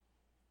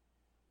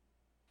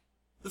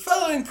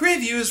following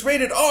preview is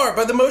rated R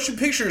by the Motion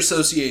Picture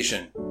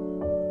Association.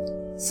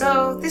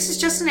 So, this is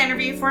just an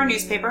interview for a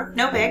newspaper.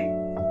 No big.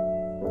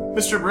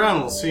 Mr.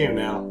 Brown will see you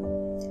now.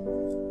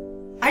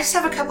 I just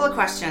have a couple of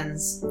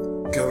questions.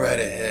 Go right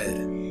ahead.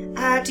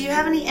 Do you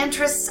have any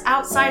interests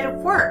outside of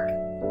work?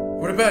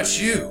 What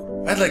about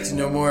you? I'd like to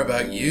know more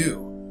about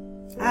you.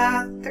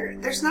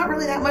 There's not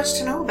really that much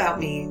to know about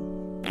me.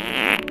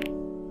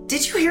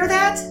 Did you hear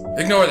that?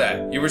 Ignore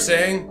that. You were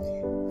saying?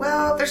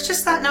 Well, there's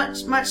just not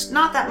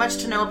that much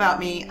to know about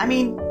me. I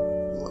mean,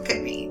 look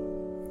at me.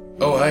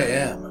 Oh, I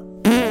am.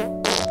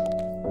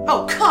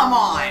 Oh, come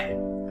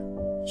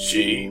on!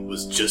 She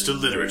was just a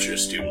literature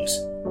student.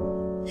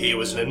 He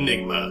was an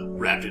enigma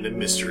wrapped in a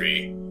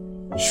mystery,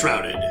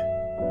 shrouded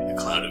in a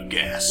cloud of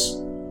gas.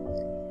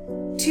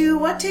 To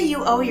what do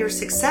you owe your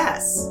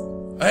success?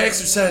 I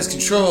exercise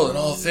control in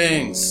all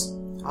things.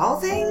 All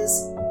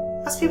things?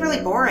 Must be really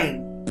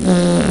boring.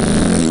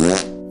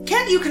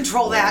 Can't you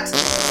control that?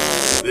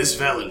 This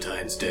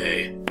Valentine's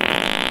Day,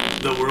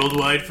 the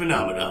worldwide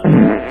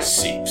phenomenon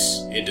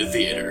seeps into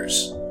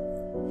theaters.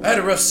 I had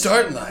a rough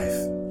start in life.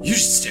 You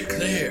should steer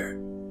clear.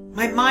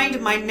 My mind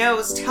and my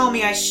nose tell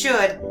me I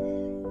should,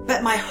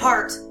 but my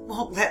heart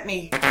won't let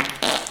me.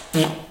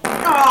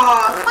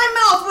 Aw, my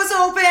mouth was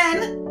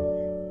open!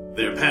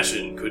 Their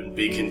passion couldn't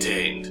be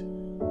contained,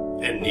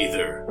 and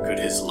neither could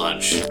his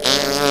lunch.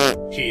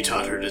 He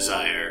taught her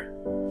desire.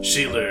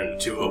 She learned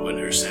to open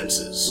her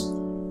senses.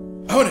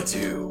 I want to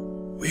do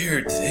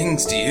weird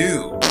things to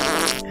you.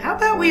 How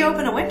about we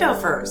open a window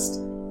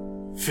first?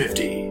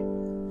 50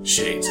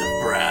 Shades of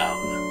Brown.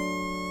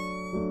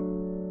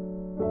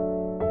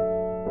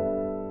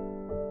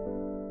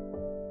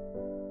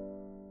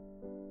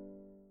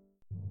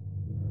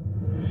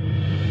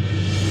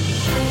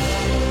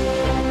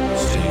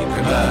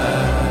 Stinker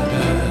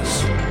Madness.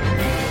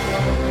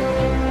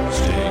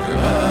 Stinker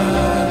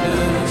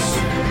Madness.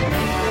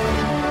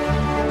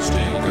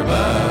 Stinker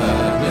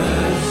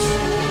Madness.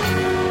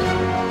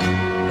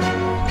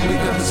 We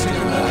got the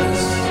Stinker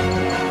Madness.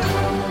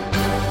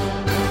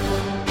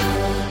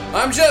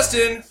 I'm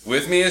Justin.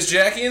 With me is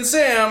Jackie and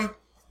Sam.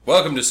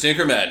 Welcome to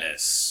Stinker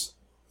Madness.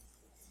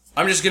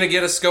 I'm just going to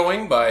get us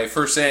going by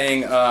first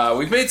saying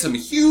we've made some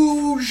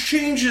huge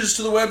changes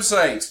to the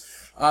website.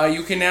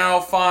 You can now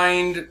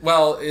find,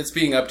 well, it's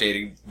being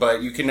updated,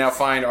 but you can now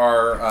find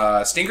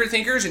our Stinker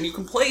Thinkers, and you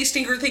can play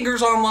Stinker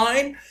Thinkers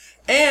online,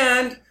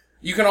 and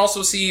you can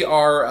also see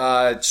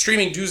our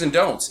streaming do's and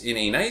don'ts in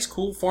a nice,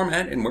 cool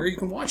format and where you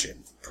can watch it.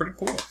 Pretty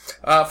cool.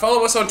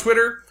 Follow us on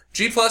Twitter,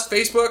 G+,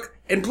 Facebook,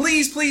 and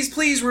please, please,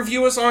 please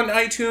review us on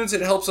iTunes.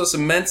 It helps us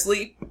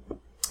immensely.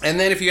 And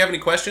then if you have any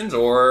questions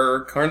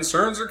or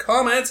concerns or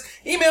comments,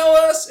 email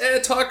us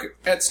at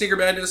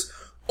talk@StinkerMadness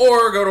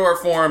or go to our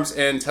forums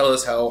and tell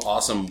us how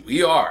awesome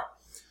we are.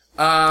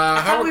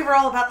 I thought we were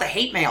all about the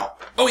hate mail.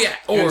 Oh, yeah.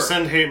 Or Or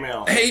send hate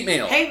mail. hate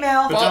mail. Hate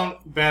mail. But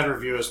don't bad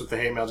review us with the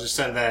hate mail. Just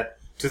send that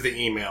to the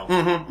email.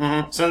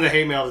 Send the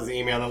hate mail to the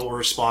email, and then we'll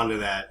respond to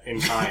that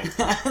in kind.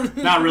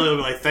 Not really. We'll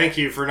be like, thank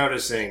you for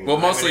noticing. We'll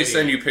I'm an mostly idiot.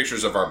 send you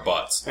pictures of our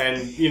butts.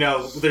 And, you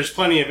know, there's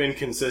plenty of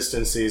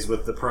inconsistencies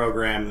with the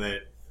program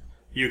that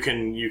you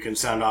can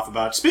sound off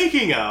about.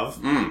 Speaking of,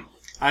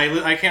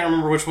 I can't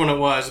remember which one it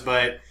was,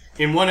 but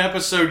in one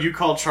episode you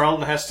called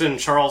Charlton Heston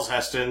Charles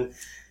Heston,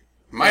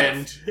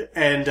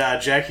 and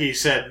Jackie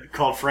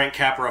called Frank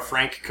Capra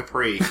Frank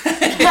Capri.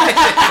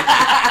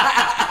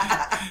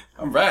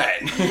 All right.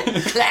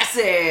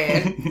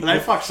 Classic. And I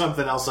fucked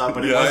something else up,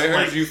 but Yeah, I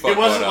heard like you fuck it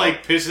wasn't that like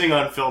up. pissing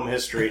on film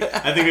history.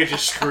 I think I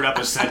just screwed up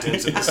a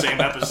sentence in the same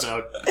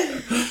episode.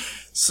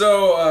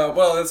 So,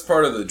 well, that's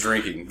part of the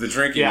drinking. The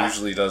drinking Yeah.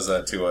 usually does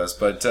that to us.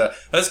 But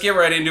let's get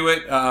right into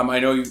it. I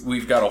know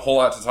we've got a whole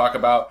lot to talk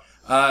about.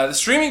 The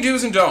streaming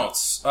do's and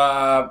don'ts.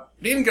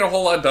 Didn't get a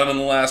whole lot done in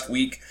the last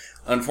week,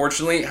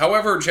 unfortunately.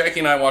 However, Jackie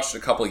and I watched a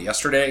couple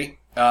yesterday.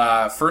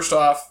 First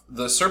off,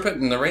 The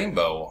Serpent and the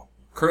Rainbow,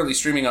 currently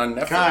streaming on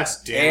Netflix God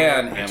damn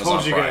and it. I Amazon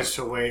told you Prime. guys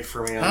to wait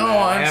for me on Oh, that.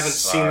 I I'm haven't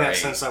seen sorry. that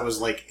since I was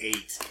like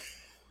 8.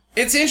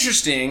 It's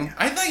interesting.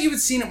 I thought you had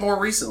seen it more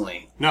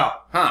recently. No.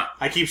 Huh.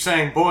 I keep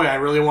saying, boy, I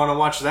really want to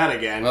watch that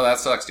again. Well, that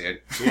sucks,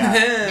 dude. Yeah.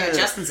 Yeah,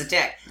 Justin's a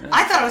dick.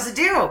 I thought it was a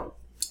dude.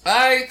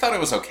 I thought it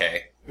was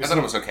okay.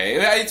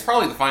 It's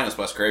probably the finest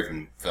Wes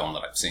Craven film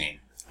that I've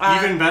seen.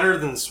 Even better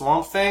than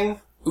Swamp Thing?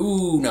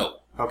 Ooh, no.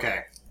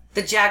 Okay.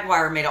 The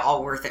Jaguar made it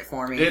all worth it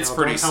for me. It's No,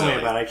 pretty don't tell me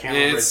silly. about it. I can't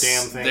remember a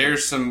damn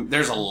thing.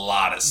 There's a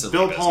lot of silly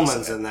Bill business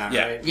Pullman's in in that,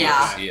 yeah. right? Yeah.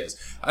 Yes, he is.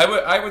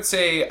 I would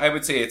say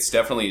it's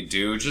definitely a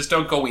do. Just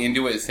don't go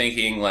into it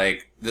thinking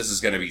like this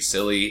is going to be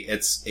silly.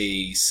 It's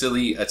a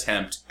silly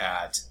attempt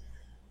at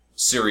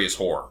serious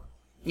horror.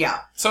 Yeah.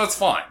 So it's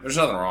fine. There's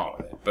nothing wrong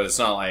with it. But it's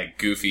not like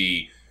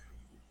goofy,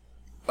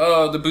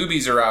 oh, the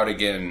boobies are out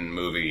again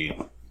movie.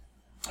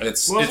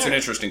 It's an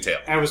interesting tale.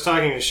 I was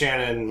talking to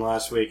Shannon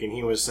last week, and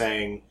he was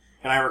saying,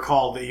 and I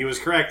recalled that he was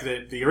correct,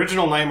 that the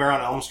original Nightmare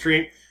on Elm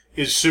Street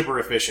is super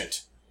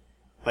efficient.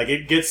 Like,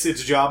 it gets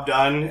its job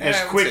done as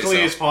I would quickly say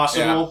so. as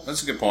possible. Yeah,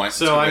 that's a good point.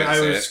 So That's a good way I to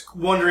say was it.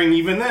 wondering,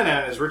 even then,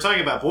 as we're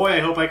talking about, boy, I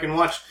hope I can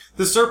watch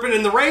The Serpent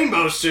and the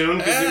Rainbow soon,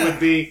 because it would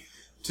be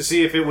to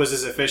see if it was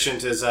as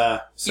efficient as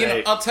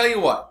say. I'll tell you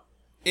what.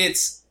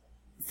 It's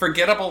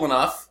forgettable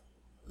enough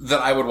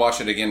that I would watch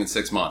it again in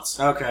 6 months.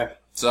 Okay.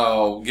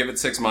 So give it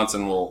 6 months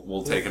and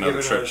we'll take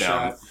another trip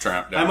down.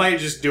 I might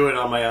just do it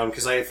on my own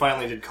because I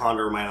finally did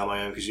Condor Man on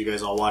my own because you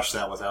guys all watched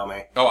that without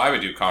me. Oh, I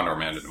would do Condor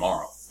Man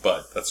tomorrow,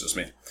 but that's just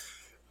me.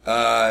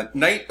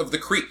 Night of the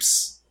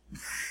Creeps.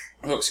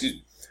 Oh, excuse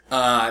me.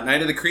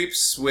 Night of the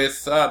Creeps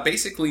with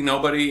basically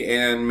nobody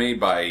and made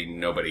by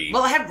nobody.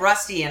 Well, it had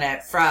Rusty in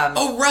it from...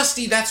 Oh,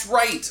 Rusty, that's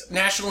right!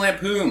 National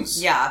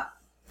Lampoons. Yeah.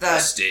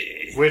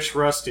 Rusty. Which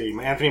Rusty?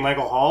 Anthony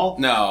Michael Hall?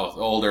 No,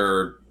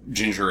 older,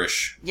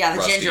 gingerish. Yeah, the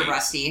Rusty. ginger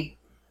Rusty.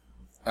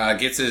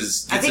 Gets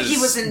his he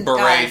was in,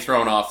 beret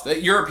thrown off.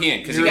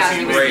 European, because he got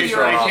his beret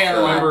thrown off. I can't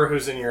remember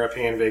who's in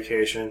European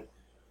Vacation.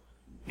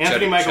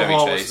 Anthony Michael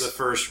Hall was the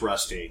first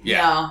Rusty.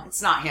 Yeah. No,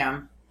 it's not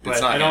him.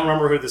 But I don't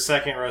remember who the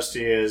second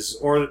Rusty is,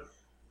 or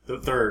the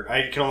third.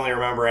 I can only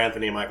remember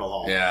Anthony Michael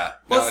Hall. Yeah.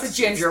 What's the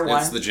ginger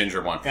one? It's the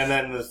ginger one. And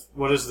then,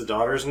 what is the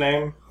daughter's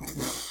name?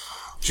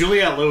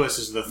 Juliette Lewis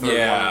is the third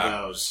one of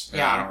those.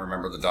 Yeah, I don't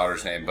remember the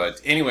daughter's name. But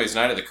anyways,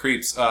 Night of the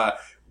Creeps.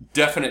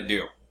 Definite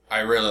do. I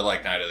really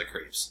like Night of the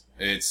Creeps.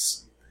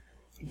 It's...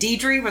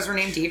 Deidre? Was her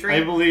name Deidre?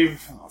 I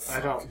believe...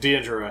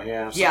 Deidre,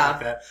 yeah. Something like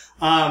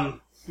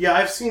that. Yeah,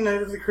 I've seen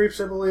Night of the Creeps,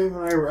 I believe,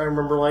 and I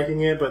remember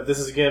liking it, but this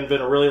has, again,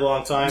 been a really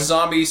long time.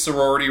 Zombie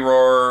sorority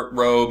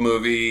row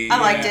movie. I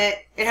liked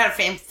it. It had a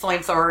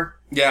flamethrower.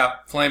 Yeah,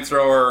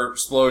 flamethrower,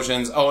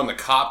 explosions. Oh, and the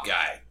cop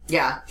guy.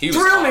 Yeah. He was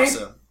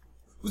awesome.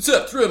 What's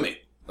up? Through me.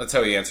 That's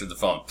how he answered the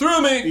phone.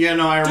 Through me! Yeah,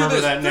 no, I remember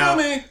that now.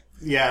 Through me!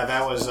 Yeah,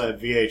 that was a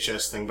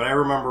VHS thing, but I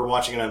remember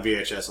watching it on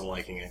VHS and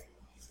liking it.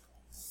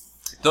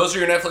 Those are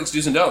your Netflix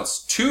do's and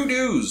don'ts. 2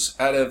 do's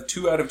out of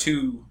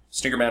 2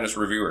 Stinker Madness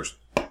reviewers.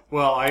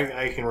 Well,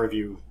 I can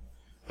review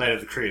Night of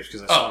the Creeps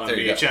because I saw it on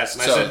VHS,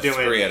 and I said do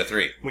it. 3 out of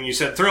 3. When you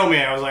said throw me,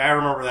 I was like, I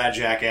remember that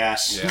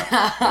jackass.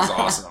 Yeah, it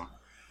was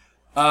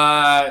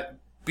awesome.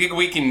 Big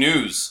week in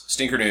news,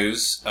 Stinker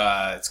News.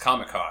 It's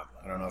Comic-Con.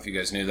 I don't know if you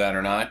guys knew that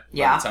or not.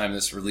 Yeah. By the time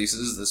this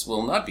releases, this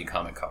will not be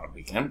Comic-Con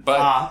weekend,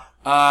 but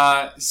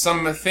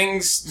some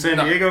things.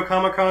 San Diego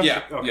Comic-Con.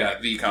 Yeah, okay. Yeah,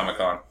 the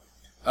Comic-Con.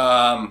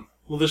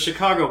 Well, the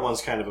Chicago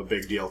one's kind of a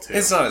big deal too.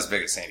 It's not as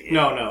big as San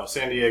Diego. No,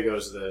 San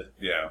Diego's the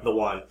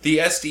one. The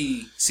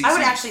SDCC. I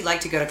would actually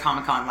like to go to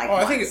Comic-Con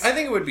once. I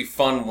think it would be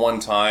fun one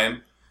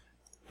time.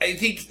 I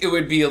think it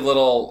would be a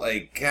little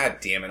like, God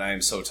damn it, I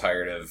am so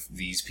tired of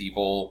these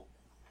people.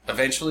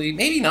 Eventually,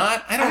 maybe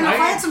not. I don't know. If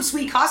I had some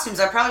sweet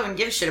costumes, I probably wouldn't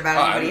give a shit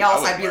about anybody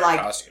else. I'd be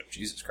like, costume.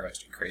 Jesus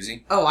Christ, are you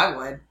crazy? Oh, I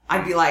would.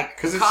 I'd be like,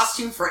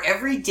 costume for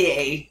every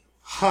day.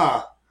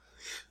 Huh.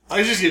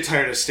 I just get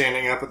tired of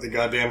standing up at the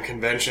goddamn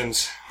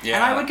conventions. Yeah.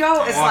 And I would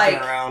go as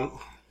like around.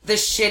 The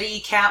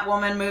shitty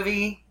Catwoman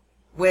movie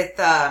with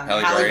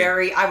Halle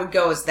Berry. I would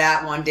go as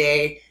that one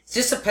day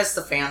just to piss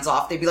the fans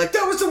off. They'd be like,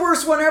 that was the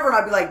worst one ever. And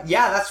I'd be like,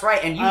 yeah, that's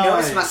right. And you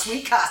noticed my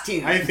sweet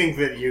costume. I think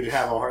that you'd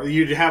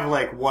have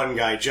like one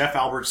guy. Jeff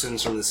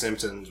Albertsons from The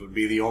Simpsons would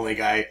be the only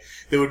guy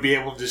that would be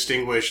able to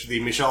distinguish the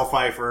Michelle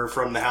Pfeiffer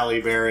from the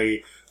Halle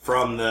Berry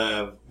from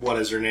the, what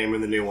is her name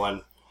in the new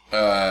one?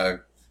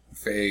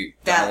 Faye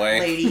that Dunaway.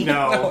 Lady.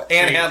 No.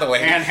 Anne Hathaway.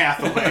 Anne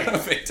Hathaway.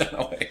 Faye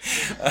Dunaway.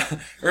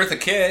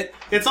 Eartha Kitt.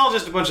 It's all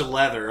just a bunch of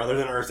leather, other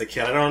than Eartha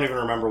Kitt. I don't even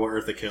remember what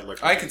Eartha Kitt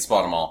looked like. I could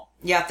spot them all.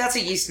 Yeah, that's a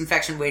yeast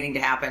infection waiting to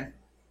happen.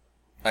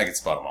 I could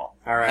spot them all.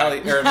 All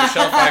right.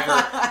 Michelle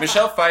Pfeiffer.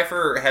 Michelle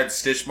Pfeiffer had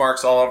stitch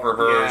marks all over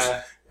hers.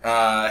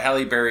 Yeah.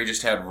 Halle Berry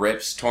just had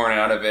rips torn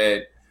out of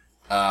it.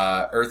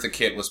 Eartha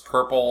Kitt was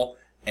purple.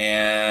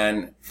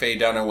 And Faye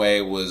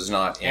Dunaway was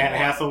not in Anne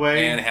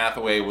Hathaway? Anne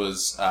Hathaway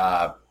was...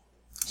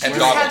 Had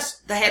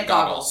goggles. The head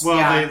goggles. Well,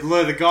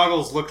 yeah. the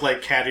goggles looked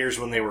like cat ears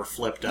when they were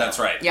flipped up. That's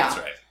right. Yeah.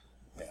 That's right.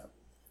 Yeah.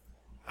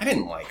 I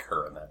didn't like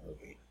her in that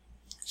movie.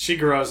 She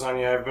grows on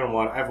you.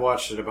 I've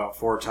watched it about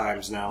 4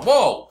 times now.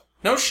 Whoa!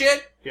 No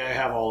shit? Yeah, I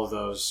have all of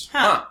those.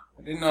 Huh.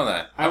 I didn't know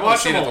that. I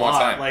watched them a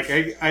lot. Like,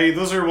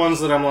 those are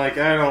ones that I'm like,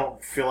 I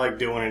don't feel like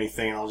doing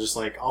anything.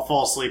 I'll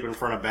fall asleep in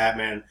front of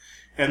Batman,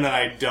 and then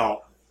I don't.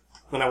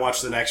 Then I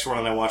watch the next one,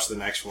 and I watch the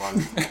next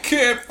one. I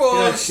can't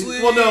fall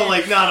asleep. Well, no,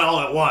 like, not all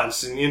at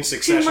once, in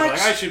succession.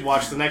 Like, I should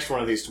watch the next one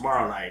of these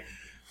tomorrow night.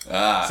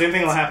 Same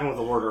thing will happen with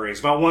the Lord of the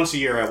Rings. About once a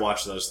year, I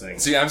watch those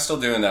things. See, I'm still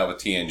doing that with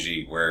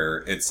TNG,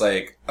 where it's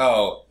like,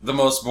 oh, the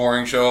most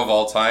boring show of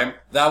all time.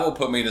 That will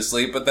put me to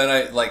sleep, but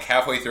then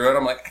halfway through it,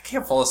 I'm like, I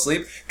can't fall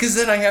asleep, because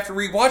then I have to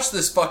rewatch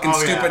this fucking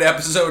stupid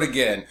episode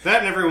again.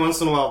 That, and every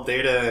once in a while,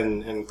 Data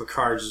and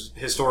Picard's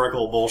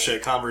historical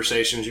bullshit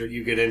conversations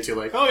you get into,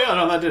 like, oh yeah,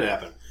 no, that did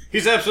happen.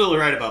 He's absolutely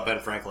right about Ben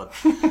Franklin.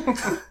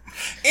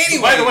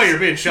 Anyway, by the way, you're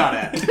being shot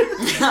at.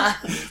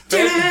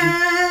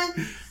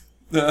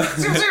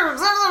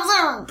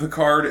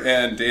 Picard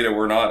and Data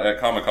were not at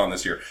Comic-Con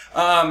this year.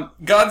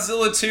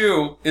 Godzilla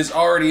 2 is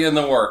already in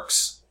the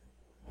works.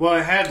 Well,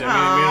 it had to.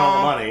 I mean, all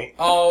the money.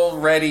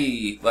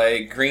 Already.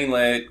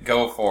 Greenlit,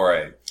 go for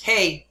it.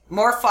 Hey,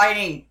 more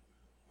fighting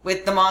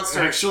with the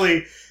monsters.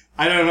 Actually,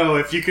 I don't know.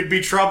 If you could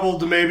be troubled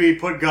to maybe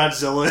put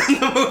Godzilla in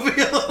the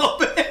movie a little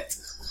bit.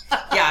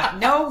 Yeah,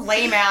 No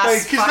lame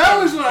ass. Because that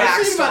was what I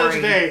was thinking about it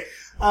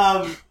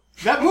today.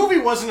 That movie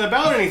wasn't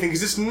about anything,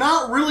 because it's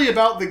not really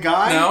about the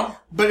guy. No.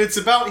 But it's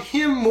about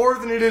him more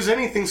than it is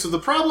anything. So the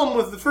problem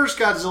with the first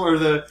Godzilla, or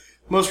the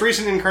most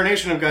recent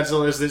incarnation of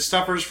Godzilla, is that it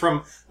suffers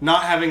from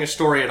not having a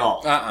story at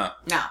all.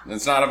 No.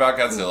 It's not about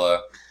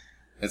Godzilla.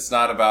 It's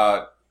not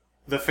about...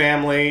 The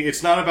family.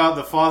 It's not about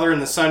the father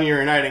and the son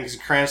reuniting, because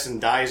Cranston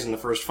dies in the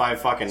first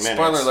 5 fucking minutes.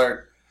 Spoiler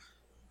alert.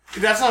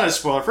 That's not a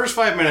spoiler. First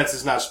 5 minutes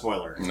is not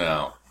spoiler.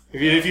 No.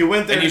 If you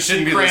went there And you to see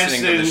shouldn't be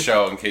Cranston, listening to the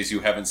show in case you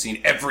haven't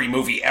seen every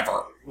movie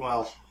ever.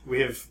 Well,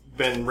 we have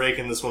been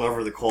raking this one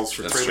over the coals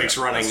for That's 3 true. weeks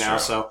running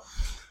That's now, true.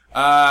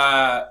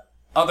 so...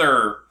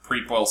 Other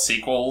prequel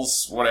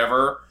sequels,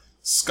 whatever.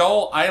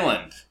 Skull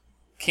Island.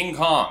 King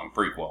Kong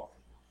prequel.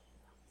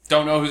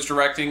 Don't know who's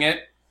directing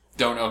it.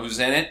 Don't know who's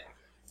in it.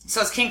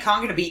 So is King Kong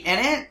going to be in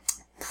it?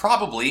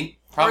 Probably.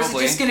 Or is it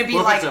just going to be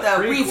Well, like if it's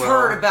a we've prequel-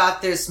 heard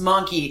about this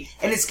monkey,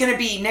 and it's going to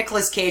be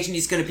Nicolas Cage, and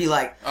he's going to be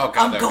like, Oh, God,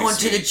 I'm that'd be going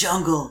to the sweet.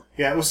 jungle.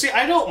 Yeah, well, see,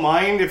 I don't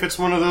mind if it's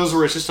one of those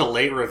where it's just a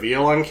late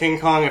reveal on King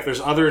Kong, if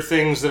there's other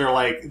things that are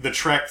like the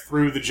trek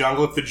through the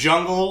jungle. If the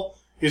jungle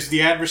is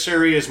the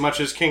adversary as much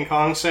as King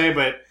Kong, say,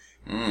 but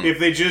if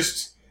they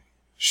just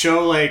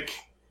show, like,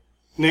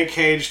 Nick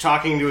Cage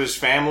talking to his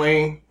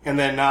family, and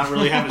then not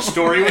really have a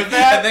story with And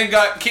that, then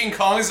King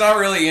Kong's not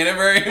really in it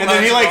very much. and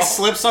then he, at like, all.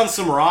 slips on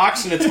some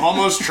rocks, and it's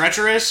almost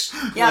treacherous.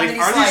 Yeah, like, then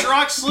he's are these like-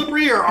 rocks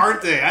slippery, or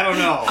aren't they? I don't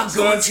know. I'm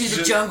going it's to the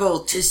just-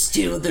 jungle to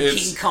steal the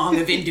it's- King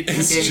Kong of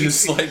Independence. It's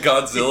just like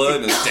Godzilla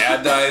and his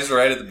dad dies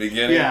right at the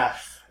beginning. Yeah.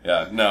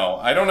 Yeah, no,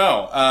 I don't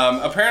know.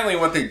 Apparently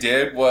what they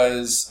did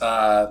was,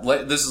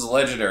 this is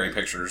Legendary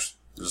Pictures,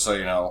 just so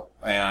you know,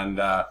 and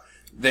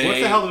they... What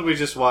the hell did we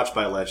just watch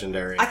by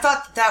Legendary? I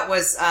thought that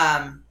was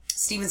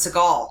Steven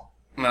Seagal.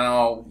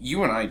 No,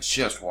 you and I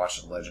just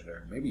watched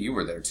Legendary. Maybe you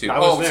were there too. I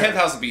was there.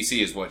 10,000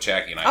 BC is what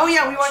Jackie and I Oh just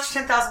yeah, we watched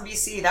 10,000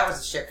 BC. That was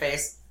a shit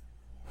face.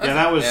 Yeah,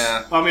 that was...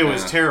 Yeah. I mean, it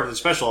was Yeah. terrible. The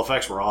special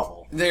effects were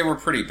awful. They were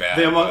pretty bad.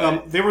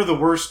 They were the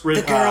worst...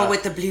 The girl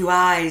with the blue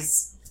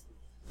eyes.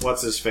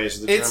 What's his face?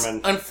 The It's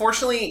German.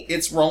 unfortunately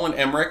it's Roland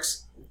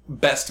Emmerich's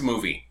best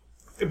movie.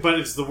 But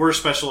it's the worst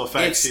special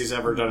effects It's he's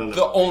ever done in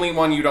The only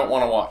one you don't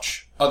want to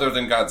watch, other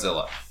than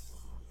Godzilla,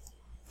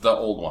 the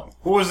old one.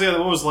 What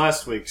was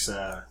last week's,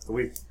 the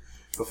week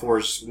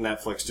before's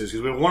Netflix news?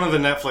 Because one of the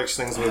Netflix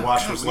things we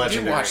watched was We did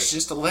Legendary. watch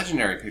just a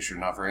Legendary picture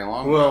not very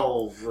long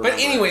ago. Well, But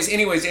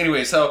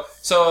anyways,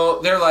 so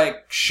they're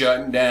like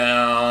shutting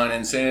down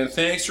and saying,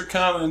 thanks for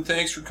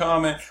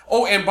coming.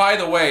 Oh, and by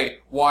the way,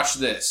 watch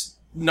this.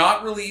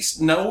 Not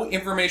released, no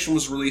information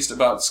was released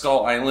about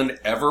Skull Island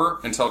ever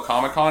until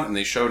Comic-Con, and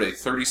they showed a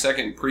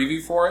 30-second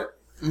preview for it.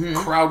 Mm-hmm.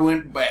 Crowd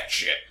went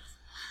batshit.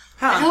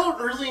 I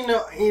don't really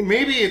know.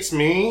 Maybe it's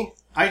me.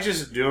 I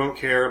just don't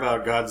care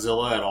about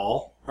Godzilla at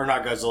all. Or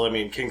not Godzilla, I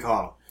mean King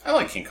Kong. I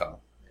like King Kong.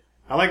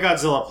 I like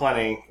Godzilla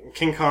plenty.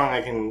 King Kong,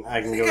 I can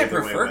I go think I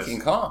either way prefer with. King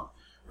Kong.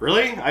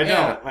 Really? I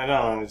Yeah. don't.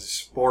 I'm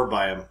just bored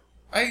by him.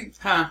 I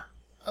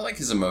like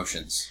his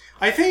emotions.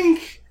 I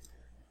think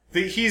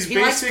that he's He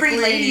basically... likes pretty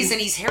ladies and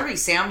he's hairy,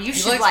 Sam. You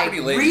should likes like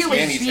pretty ladies really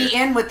and he's be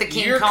hairy. in with the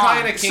King You're Kong.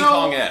 kind of King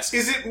Kong-esque.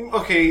 Is it...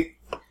 Okay,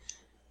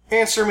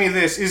 answer me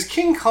this. Is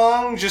King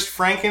Kong just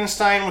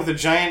Frankenstein with a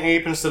giant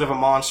ape instead of a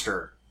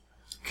monster?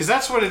 Because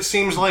that's what it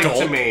seems like to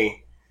Gulp.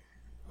 me.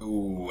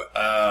 Ooh,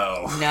 oh.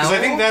 No. Because I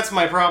think that's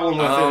my problem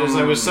with it, is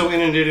I was so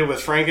inundated with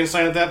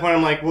Frankenstein at that point,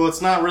 I'm like, well,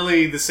 it's not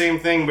really the same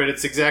thing, but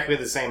it's exactly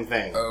the same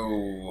thing.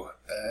 Oh.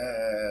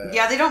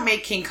 Yeah, they don't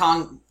make King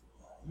Kong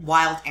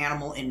wild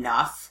animal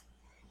enough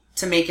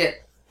to make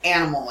it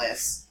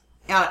animalist.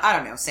 I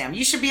don't know, Sam.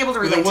 You should be able to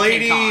relate The to King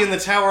lady Kong. in the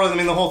tower, I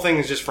mean, the whole thing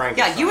is just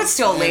Frankenstein. Yeah, you would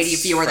steal a lady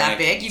It's if you were that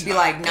big. You'd be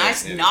like,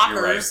 nice You're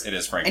knockers. right. It is And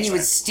you Frankenstein.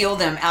 would steal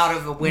them out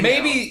of a window.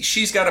 Maybe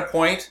she's got a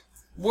point.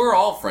 We're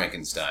all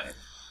Frankenstein.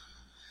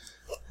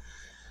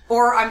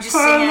 Or I'm just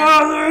saying.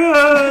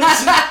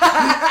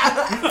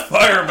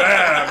 Fire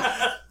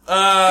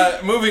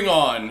bad. Moving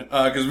on,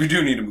 because we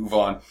do need to move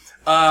on.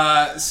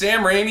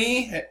 Sam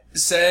Raimi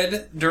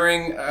said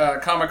during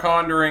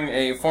Comic-Con, during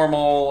a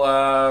formal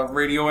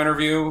radio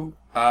interview,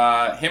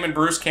 him and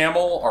Bruce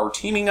Campbell are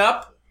teaming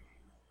up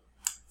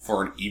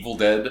for an Evil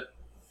Dead,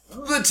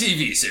 the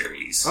TV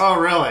series. Oh,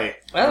 really?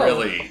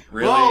 Really,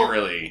 Well-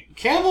 really.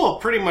 Campbell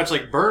pretty much,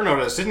 like, Burn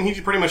Notice, didn't he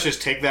pretty much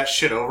just take that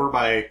shit over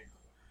by...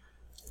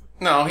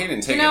 No, he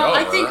didn't take You know, it over.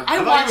 I think I thought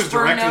he watched was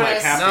Burn directing, like,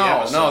 Notice. half the No,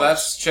 episodes.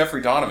 that's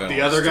Jeffrey Donovan. The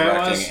was other guy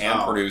directing was? and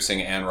Oh.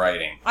 producing and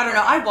writing. I don't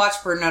know. I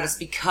watched Burn Notice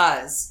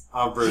because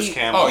Of Bruce he-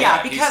 Campbell. Oh, yeah,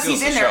 yeah, he because steals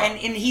he's in the there show.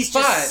 and he's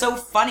just But- so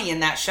funny in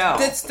that show.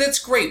 That's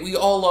great. We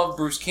all love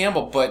Bruce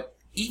Campbell, but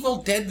Evil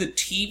Dead the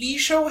TV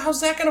show?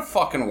 How's that gonna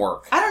fucking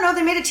work? I don't know.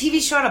 They made a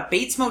TV show out of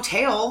Bates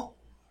Motel.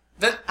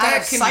 That Out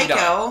of can Psycho. be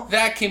done.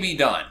 That can be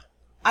done.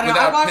 I don't know.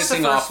 I Without watched the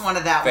pissing first off one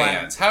of that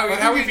fans. one. How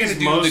think are we if going to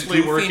he's do the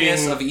mostly goofiness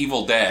working of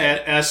Evil Dead?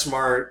 At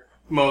S-Mart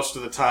most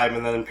of the time,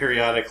 and then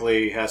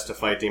periodically has to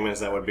fight demons,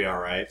 that would be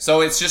alright.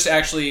 So it's just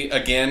actually,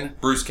 again,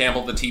 Bruce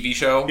Campbell the TV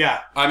show?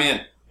 Yeah. I'm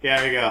in. Yeah,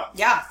 there you go.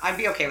 Yeah, I'd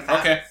be okay with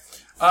that.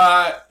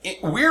 Okay.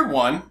 Weird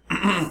one.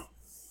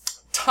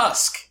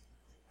 Tusk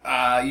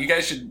You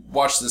guys should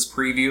watch this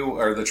preview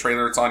or the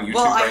trailer. It's on YouTube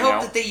Well, I right now.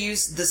 hope that they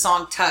use the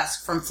song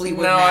Tusk from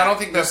Fleetwood No, Mac. I don't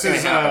think that's This going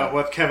is to happen.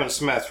 with Kevin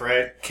Smith,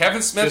 right?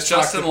 Kevin Smith, Just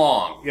Justin talked-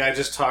 Long. Yeah, I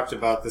just talked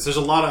about this. There's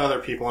a lot of other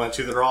people in it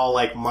too that are all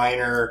like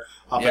minor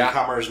up and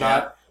comers,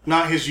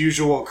 not his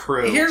usual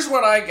crew. Here's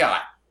what I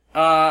got.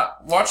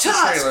 Watch the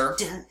Tusk! trailer.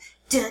 Dun,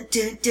 dun,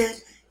 dun, dun,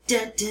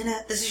 dun, dun,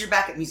 dun. This is your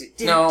backup music.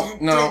 Dun, No, dun,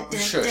 no, dun, dun,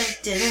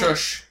 shush, dun, dun, dun.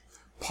 shush.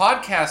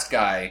 Podcast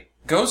guy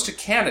goes to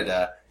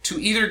Canada to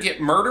either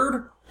get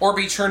murdered or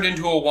be turned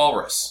into a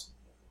walrus.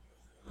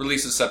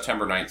 Releases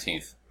September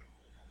 19th.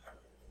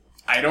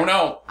 I don't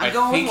know. I'm I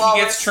going think with he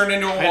gets walrus. turned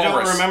into a I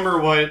walrus. don't remember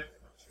what.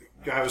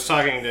 I was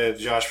talking to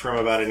Josh Frum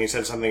about it, and he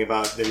said something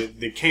about that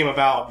it came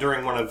about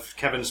during one of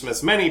Kevin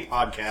Smith's many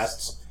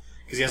podcasts,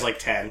 because he has like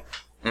 10.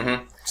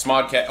 Mm-hmm.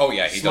 Smodcast. Oh,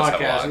 yeah, he does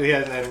have a lot. Yeah,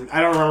 and I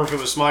don't remember if it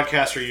was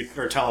Smodcast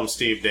or Tell Him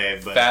Steve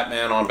Dave, but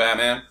Batman on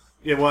Batman?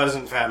 it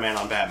wasn't Fat Man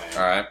on Batman.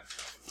 All right.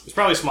 It's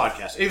probably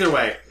Smodcast. Either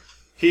way,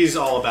 he's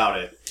all about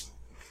it.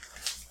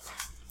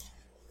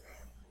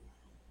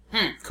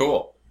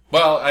 Cool.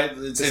 Well,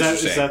 it's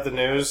interesting. Is that the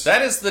news?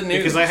 That is the news.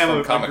 Because I have from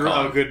a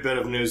Comic-Con. good bit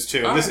of news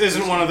too. Oh, This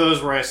isn't one of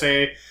those where I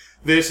say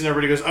this and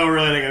everybody goes, "Oh,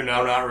 really?" And I go,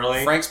 "No, not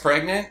really." Frank's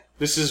pregnant?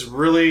 This is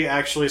really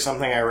actually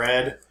something I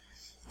read.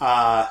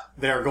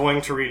 They're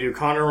going to redo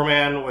Condor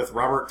Man with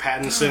Robert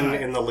Pattinson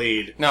in the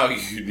lead. No,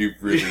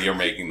 you're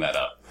making that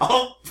up.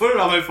 I'll put it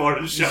on my phone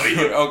and show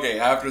you. Okay,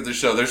 after the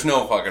show, there's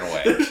no fucking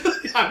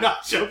way. I'm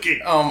not joking.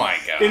 Oh my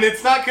god. And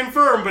it's not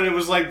confirmed, but it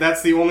was like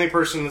that's the only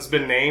person that's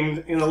been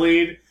named in the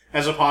lead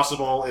as a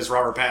possible is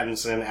Robert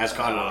Pattinson as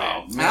Condor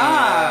Man. Oh,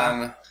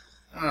 man.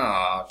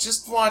 Oh,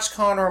 just watch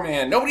Condor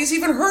Man. Nobody's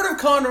even heard of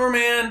Condor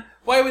Man.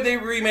 Why would they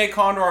remake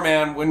Condor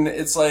Man when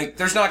it's like,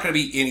 there's not going to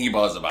be any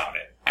buzz about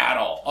it at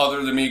all,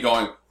 other than me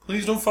going,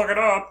 please don't fuck it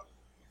up.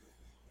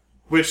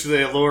 Which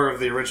the allure of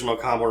the original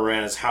Condor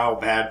Man is how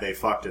bad they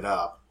fucked it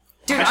up.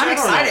 Dude, Actually, I'm I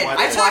don't know excited. why I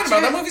they- I'm talking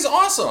about that it. movie's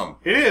awesome.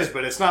 It is,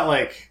 but it's not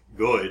like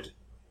good.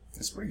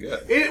 It's pretty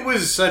good. It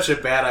was such a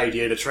bad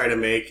idea to try to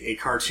make a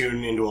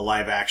cartoon into a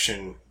live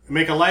action.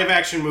 Make a live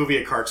action movie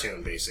a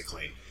cartoon,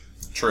 basically.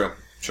 True.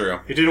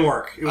 It didn't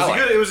work. It was I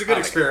like it. It was a good I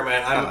like experiment.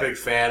 it. I I'm a like big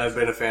fan. I've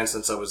been a fan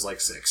since I was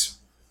like 6.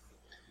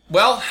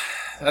 Well,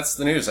 that's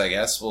the news, I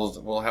guess.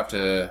 We'll have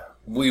to...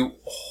 We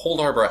hold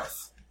our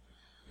breath.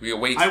 We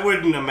await... I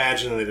wouldn't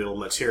imagine that it'll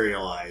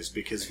materialize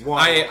because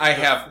one.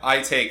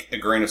 I take a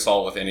grain of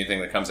salt with anything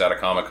that comes out of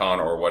Comic-Con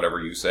or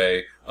whatever you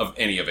say of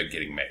any of it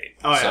getting made.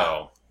 Oh, yeah.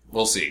 So,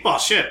 we'll see. Well,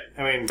 shit.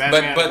 I mean,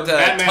 Batman,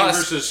 Batman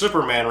Tusk- versus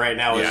Superman right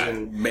now Yeah, is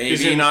in maybe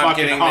is in not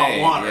fucking getting hot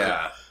made. water.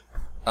 Yeah.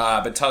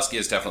 But Tusk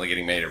is definitely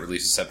getting made. It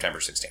releases September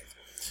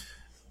 16th.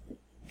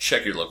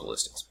 Check your local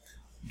listings.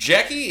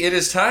 Jackie, it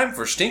is time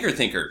for Stinker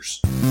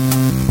Thinkers.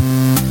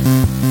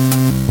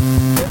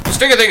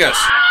 Stinker Thinkers!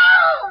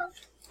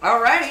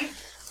 Alrighty.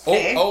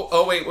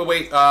 Okay.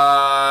 Wait.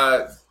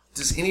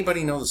 Does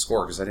anybody know the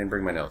score? Because I didn't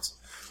bring my notes.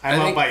 I'm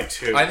up by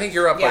 2. I think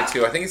you're up by Yeah.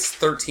 2. I think it's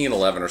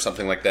 13-11 or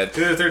something like that.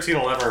 Either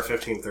 13-11 or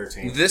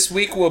 15-13. This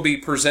week will be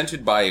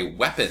presented by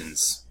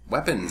Weapons.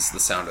 Weapons, the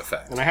sound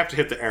effect. And I have to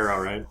hit the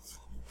arrow, right?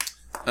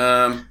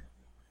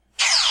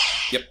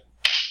 Yep.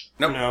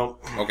 Nope. No.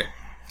 Okay.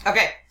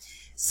 Okay.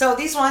 So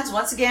these ones,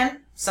 once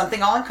again,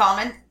 something all in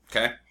common.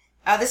 Okay.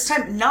 This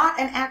time, not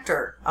an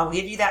actor. I'll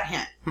give you that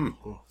hint.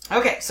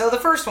 Okay, so the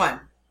first one.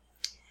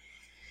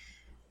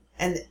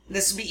 And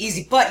this will be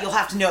easy, but you'll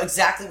have to know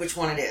exactly which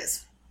one it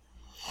is.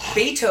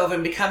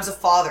 Beethoven becomes a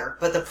father,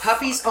 but the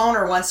puppy's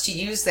owner wants to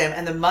use them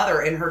and the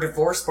mother in her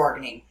divorce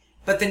bargaining.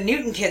 But the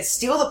Newton kids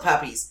steal the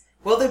puppies.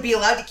 Will they be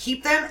allowed to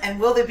keep them, and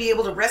will they be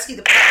able to rescue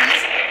the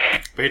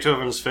puppies?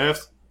 Beethoven's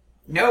 5th?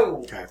 No.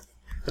 Okay.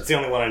 That's the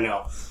only one I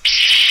know.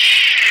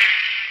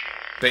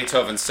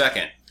 Beethoven's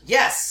 2nd.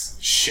 Yes.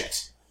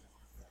 Shit.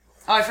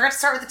 Oh, I forgot to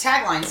start with the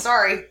tagline.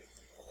 Sorry.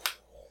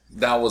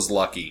 That was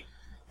lucky.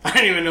 I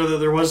didn't even know that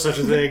there was such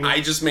a thing.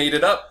 I just made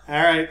it up.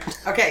 Alright.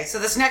 Okay, so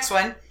this next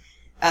one,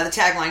 the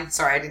tagline,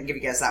 sorry, I didn't give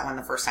you guys that one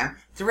the first time.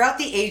 Throughout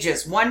the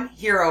ages, one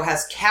hero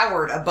has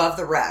cowered above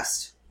the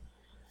rest.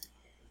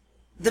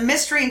 The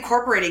Mystery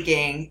Incorporated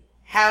gang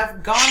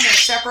have gone their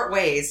separate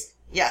ways.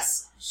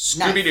 Yes.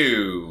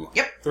 Scooby-Doo.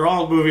 Yep. They're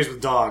all movies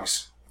with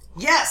dogs.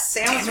 Yes,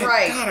 Sam was Damn it.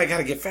 right. God, I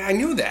gotta get fat. I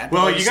knew that.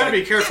 Well, but I you was gotta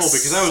like, be careful yes.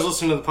 because I was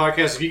listening to the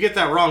podcast. If you get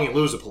that wrong, you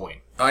lose a point.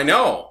 I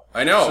know,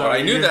 So but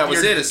I knew that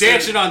was you're it.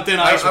 dancing on thin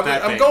ice with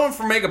that I'm thing. going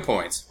for mega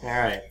points.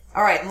 Alright.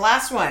 Alright, and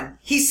last one.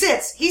 He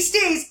sits, he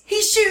stays,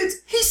 he shoots,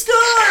 he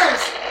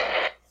scores!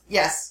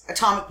 Yes,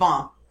 atomic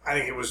bomb. I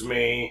think it was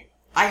me.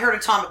 I heard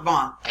atomic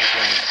bomb.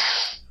 Okay.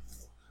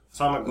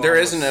 Atomic bomb There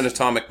was- isn't an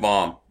atomic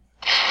bomb.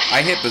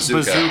 I hit bazooka.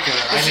 Bazooka.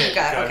 I hit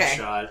Bazooka, okay.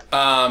 gunshot.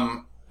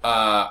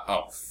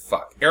 Oh,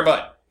 fuck.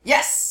 Airbud.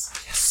 Yes!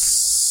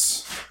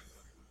 Yes.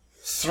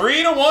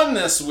 3-1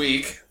 this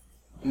week.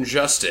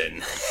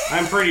 Justin.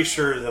 I'm pretty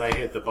sure that I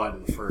hit the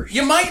button first.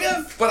 You might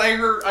have, but I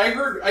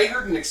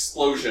heard an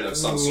explosion of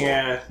some sort.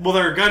 Yeah. Well,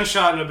 there a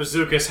gunshot and a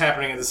bazooka is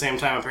happening at the same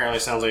time. Apparently,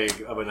 sounds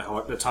like an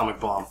atomic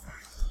bomb.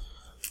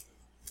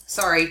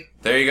 Sorry.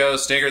 There you go,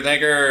 Stinker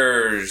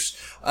Thinkers.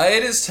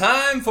 It is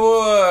time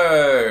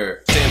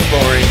for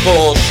boring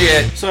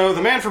bullshit. So,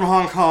 The Man from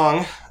Hong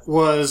Kong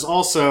was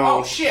also...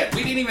 Oh shit,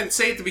 we didn't even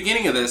say at the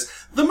beginning of this.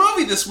 The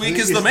movie this week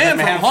is The Man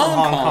from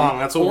Hong Kong,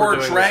 That's what or we're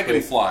doing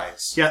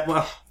Dragonflies. Yeah,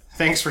 well,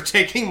 thanks for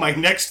taking my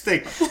next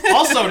thing.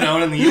 Also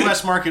known in the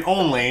U.S. market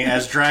only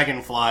as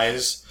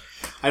Dragonflies.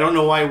 I don't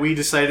know why we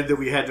decided that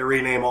we had to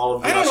rename all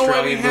of the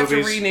Australian movies. I don't know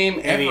why we have to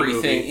rename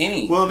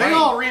everything. Well, they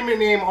all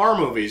rename our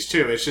movies,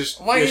 too. It's just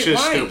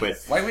stupid.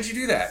 Why would you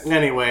do that?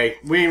 Anyway,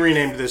 we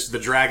renamed this The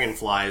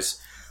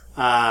Dragonflies.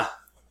 I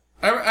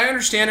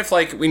understand if,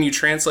 like, when you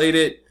translate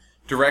it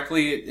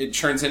directly, it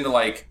turns into,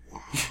 like,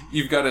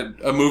 you've got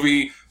a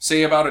movie,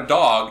 say, about a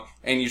dog,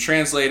 and you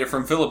translate it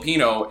from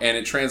Filipino, and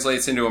it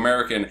translates into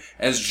American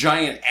as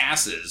giant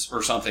asses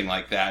or something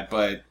like that.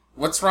 But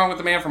what's wrong with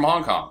The Man from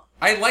Hong Kong?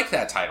 I like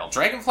that title.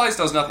 Dragonflies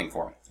does nothing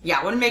for me. Yeah,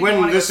 it wouldn't make me want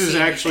to When this is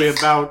actually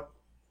about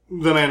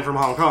The Man from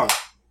Hong Kong.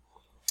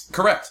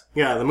 Correct.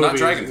 Yeah, the movie. Not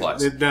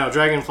Dragonflies. No,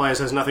 Dragonflies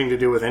has nothing to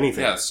do with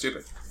anything. Yeah, it's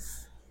stupid.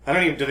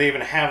 Do they even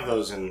have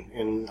those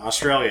in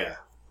Australia?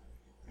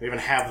 They even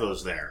have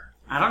those there.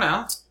 I don't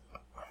know.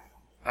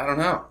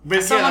 But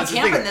I saw them on that's the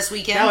camping thing. this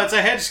weekend. No, it's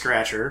a head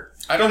scratcher.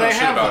 I don't know they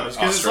shit have about those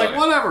because it's Australia.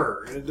 like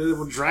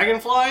whatever.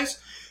 Dragonflies.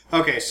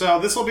 Okay, so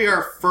this will be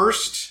our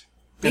first.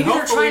 Maybe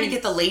they're trying to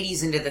get the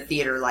ladies into the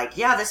theater. Like,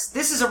 yeah, this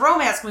is a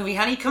romance movie,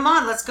 honey. Come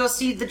on, let's go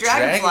see the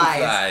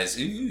Dragonflies.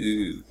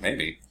 Ooh,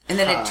 maybe. And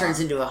then it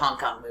turns into a Hong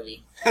Kong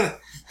movie.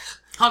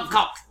 Hong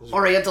Kong,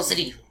 Oriental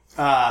City.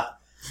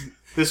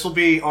 This will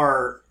be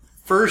our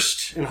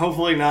first and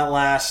hopefully not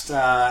last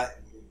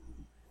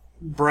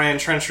Brian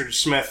Trenchard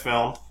Smith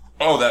film.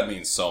 Oh, that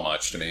means so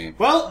much to me.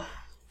 Well,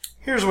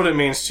 here's what it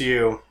means to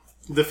you.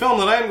 The film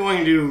that I'm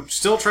going to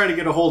still try to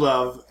get a hold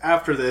of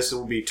after this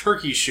will be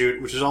Turkey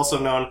Shoot, which is also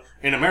known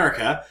in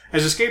America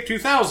as Escape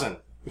 2000,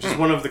 which is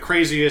one of the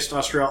craziest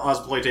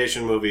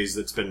Australian movies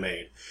that's been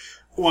made.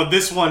 Well,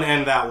 this one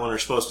and that one are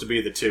supposed to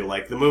be the two.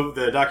 Like,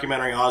 the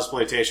documentary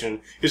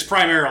Ozploitation is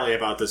primarily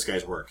about this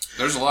guy's work.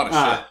 There's a lot of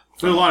shit.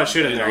 There's a lot of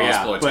shit in there,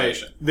 yeah.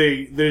 Ozploitation.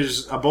 But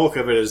there's a bulk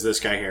of it is this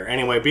guy here.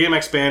 Anyway,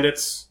 BMX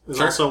Bandits is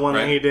also one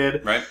that he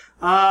did. Right.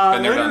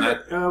 Been there, done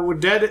that.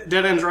 With Dead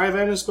End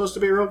Drive-In is supposed to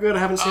be real good. I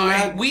haven't seen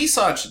that. We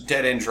saw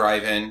Dead End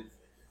Drive-In,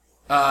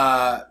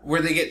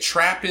 where they get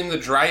trapped in the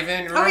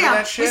drive-in. Remember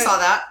that shit? We saw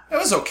that. That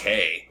was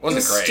okay. It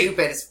wasn't great.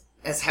 Stupid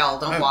as hell.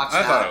 Don't watch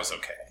that. I thought it was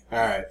okay. All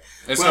right.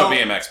 It's no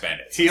BMX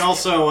Bandits. He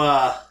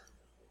also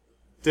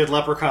did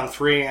Leprechaun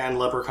 3 and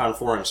Leprechaun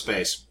 4 in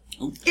space.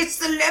 It's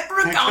the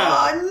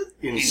Leprechaun!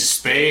 In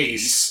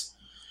space.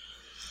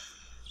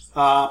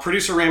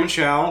 Producer Raymond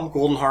Chow,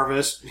 Golden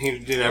Harvest. He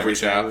did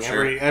everything.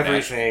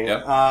 Everything.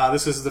 Yep.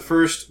 This is the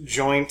first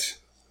joint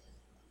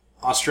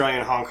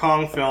Australian-Hong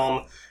Kong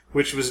film,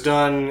 which was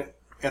done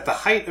at the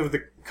height of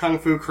the Kung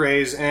Fu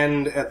craze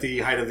and at the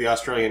height of the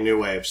Australian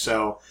New Wave.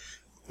 So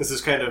this is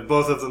kind of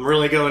both of them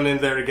really going in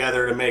there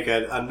together to make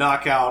a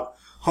knockout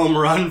home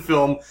run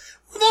film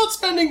without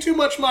spending too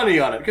much money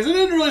on it, because they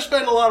didn't really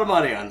spend a lot of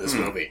money on this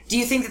movie. Do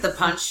you think that the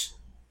punch,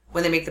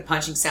 when they make the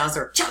punching sounds,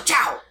 they're chow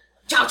chow,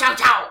 chow chow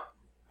chow?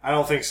 I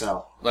don't think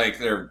so. Like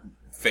their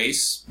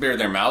face, or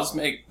their mouths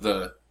make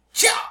the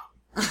chow?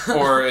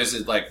 Or is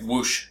it like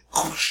whoosh,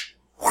 whoosh,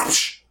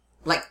 whoosh?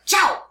 Like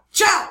chow,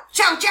 chow,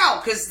 chow,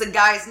 chow, because the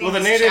guy's name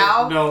is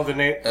Chow? No, the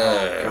native...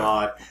 Oh,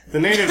 God. The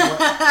native...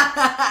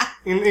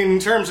 in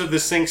terms of the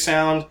sync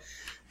sound...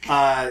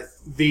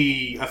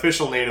 the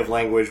official native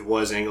language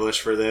was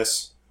English for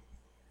this.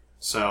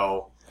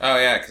 So... Oh,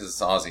 yeah, because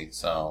it's Aussie,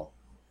 so...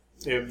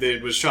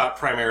 It was shot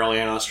primarily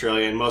in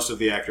Australia, and most of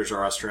the actors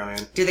are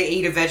Australian. Do they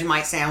eat a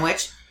Vegemite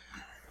sandwich?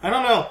 I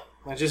don't know.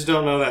 I just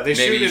don't know that. They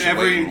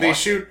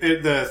shoot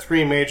at the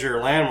three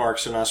major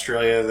landmarks in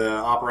Australia, the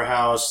Opera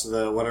House,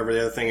 the whatever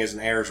the other thing is,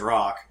 and Ayers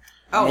Rock.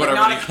 Oh, whatever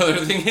the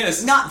other thing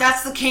is.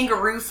 That's the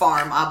kangaroo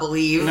farm, I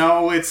believe.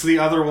 No, it's the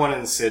other one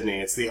in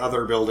Sydney. It's the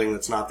other building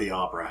that's not the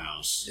Opera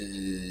House.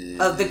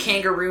 Of the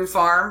kangaroo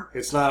farm?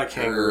 It's not a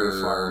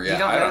kangaroo farm. Yeah, you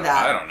don't know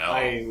that. I don't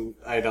know.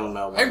 I don't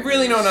know. I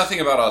really know nothing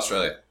about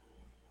Australia.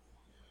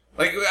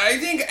 Like, I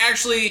think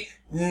actually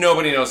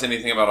nobody knows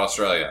anything about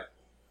Australia.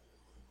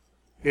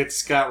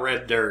 It's got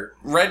red dirt.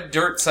 Red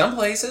dirt some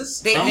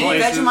places. They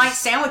eat Vegemite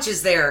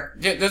sandwiches there.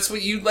 Yeah, that's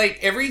what you like.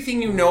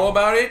 Everything you know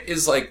about it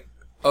is like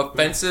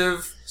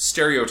offensive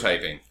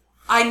stereotyping.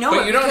 I know,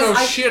 but you don't know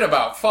shit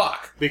about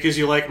fuck because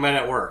you like Men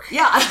at Work.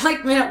 Yeah, I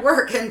like Men at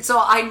Work, and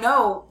so I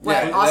know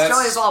what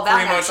Australia's all about.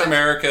 Pretty much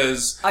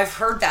America's. I've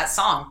heard that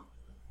song.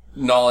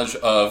 Knowledge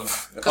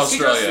of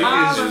Australia.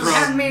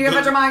 Hand me a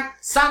Vegemite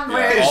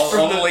sandwich. Yeah,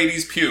 all the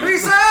ladies puke.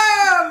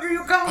 Reserve, do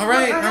you come? All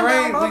right,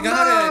 we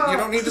got it. You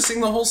don't need to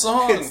sing the whole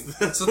song.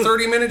 It's a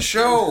 30-minute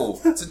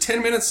show. It's a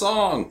 10-minute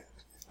song.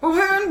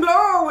 Wind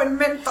blowing,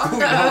 men thunder. We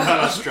know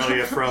about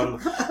Australia from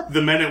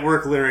the Men at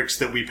Work lyrics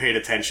that we paid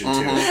attention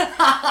to.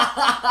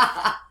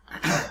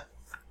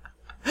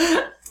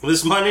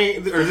 This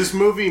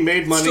movie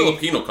made money. Still a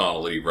penal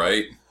colony,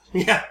 right?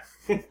 Yeah.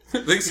 I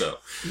think so.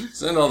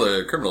 Send all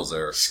the criminals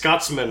there.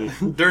 Scotsmen,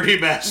 dirty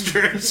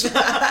bastards.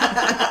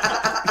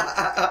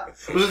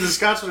 Was it the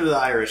Scotsman or the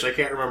Irish? I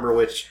can't remember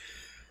which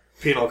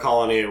penal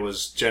colony it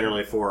was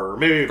generally for. Or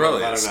maybe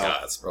Probably I the don't know.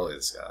 Scots. Probably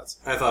the Scots.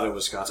 I thought it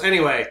was Scots.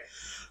 Anyway,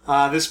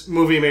 this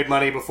movie made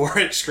money before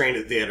it screened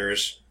at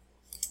theaters.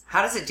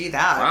 How does it do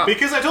that? Wow.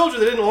 Because I told you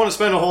they didn't want to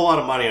spend a whole lot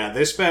of money on it.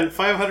 They spent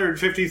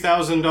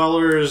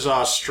 $550,000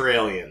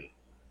 Australian.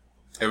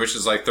 Which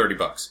is like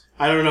 $30.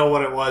 I don't know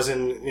what it was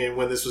in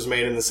when this was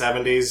made in the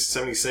 70s,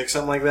 76,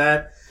 something like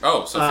that.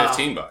 Oh, so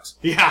 $15.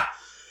 Yeah.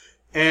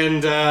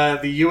 And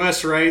the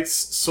U.S. rights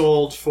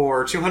sold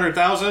for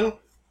 $200,000,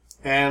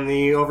 and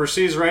the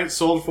overseas rights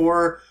sold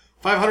for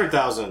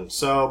 $500,000.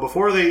 So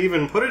before they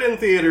even put it in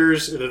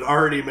theaters, it had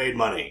already made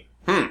money.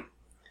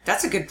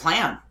 That's a good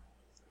plan.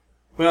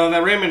 Well,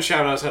 that Raymond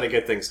Chow knows how to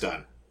get things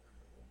done.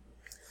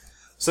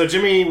 So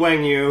Jimmy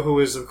Wang Yu, who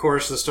is, of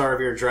course, the star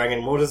of Your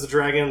Dragon. What is the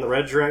dragon? The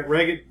red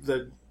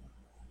dragon?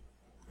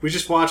 We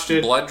just watched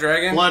it. Blood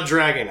Dragon? Blood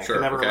Dragon. I Sure,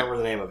 can never okay. remember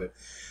the name of it.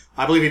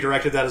 I believe he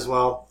directed that as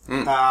well.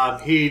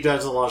 He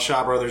does a lot of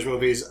Shaw Brothers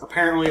movies.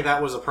 Apparently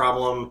that was a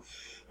problem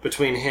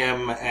between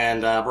him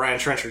and Brian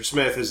Trenchard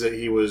Smith, is that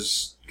he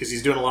was, because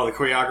he's doing a lot of the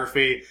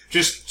choreography,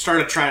 just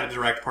started trying to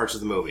direct parts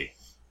of the movie.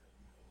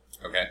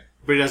 Okay.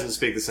 But he doesn't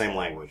speak the same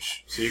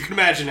language. So you can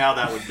imagine how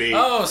that would be.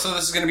 Oh, so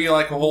this is going to be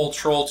like a whole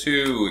Troll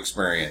 2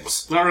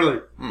 experience. Not really.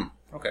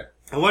 Okay.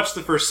 I watched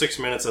the first 6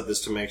 minutes of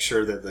this to make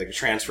sure that the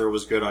transfer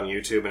was good on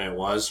YouTube, and it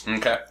was.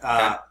 Okay.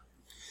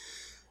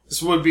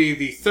 This would be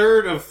the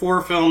third of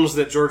 4 films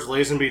that George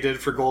Lazenby did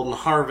for Golden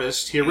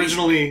Harvest. He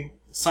originally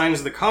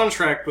signs the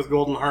contract with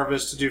Golden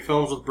Harvest to do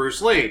films with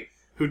Bruce Lee,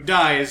 who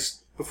dies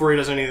before he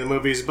does any of the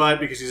movies, but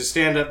because he's a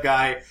stand-up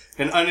guy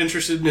and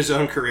uninterested in his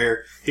own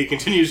career, he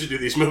continues to do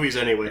these movies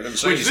anyway.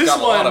 So Which he's this got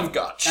a lot one of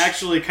guts.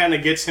 actually kind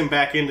of gets him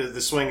back into the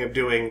swing of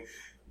doing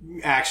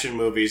action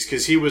movies,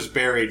 because he was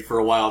buried for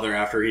a while there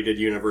after he did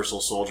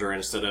Universal Soldier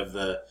instead of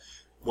the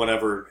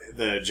whatever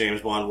the James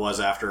Bond was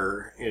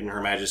after in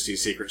Her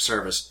Majesty's Secret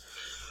Service.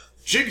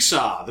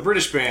 Jigsaw, the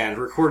British band,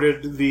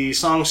 recorded the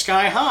song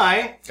Sky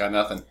High. Got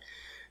nothing.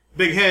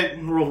 Big hit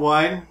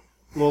worldwide.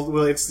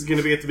 Well, it's going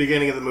to be at the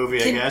beginning of the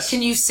movie, I guess.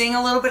 Can you sing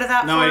a little bit of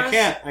that No, for I us?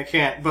 can't. I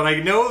can't. But I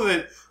know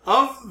that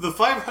of the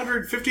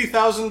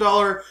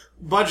 $550,000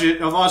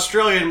 budget of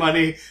Australian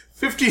money,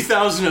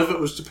 $50,000 of it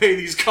was to pay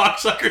these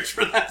cocksuckers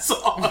for that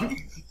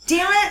song.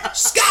 Damn it!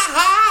 Sky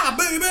high,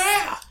 baby!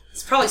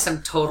 It's probably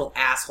some total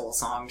asshole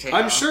song, too.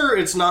 I'm sure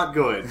it's not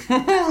good.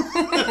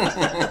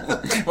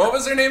 What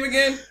was their name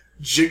again?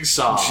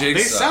 Jigsaw. Jigsaw.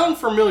 They sound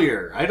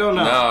familiar. I don't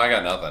know. No, I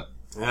got nothing.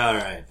 All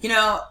right. You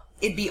know,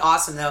 it'd be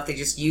awesome, though, if they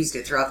just used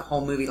it throughout the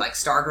whole movie, like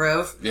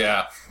Stargrove.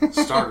 Yeah.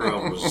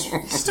 Stargirl was...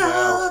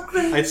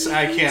 Stargrove.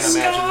 I can't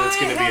imagine it's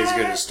going to be as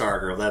good as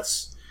Stargirl.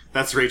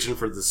 That's reaching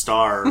for the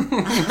star.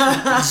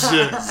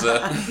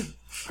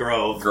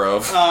 Grove.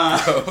 Grove.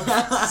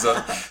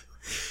 So,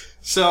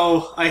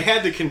 So, I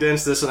had to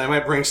condense this, and I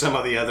might bring some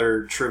of the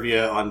other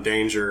trivia on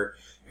Danger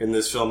in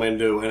this film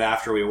into it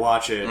after we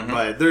watch it,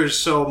 but there's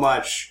so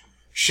much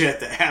shit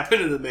that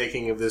happened in the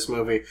making of this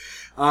movie.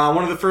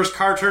 One of the first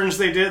car turns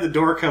they did, the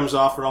door comes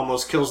off and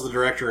almost kills the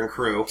director and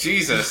crew.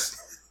 Jesus.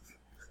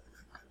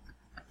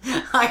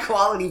 High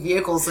quality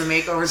vehicles they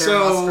make over there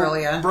So, in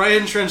Australia.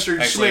 Brian Trenchard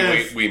Actually,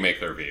 Smith... we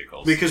make their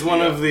vehicles. Because one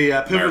of the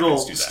pivotal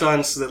Americans do that.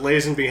 stunts that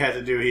Lazenby had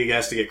to do, he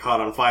has to get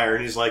caught on fire,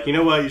 and he's like, you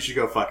know what, you should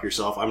go fuck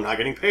yourself. I'm not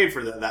getting paid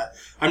for that.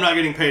 I'm not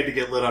getting paid to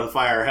get lit on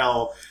fire.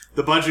 Hell,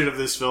 the budget of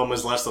this film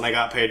is less than I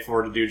got paid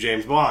for to do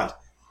James Bond.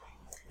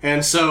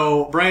 And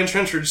so, Brian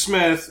Trenchard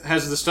Smith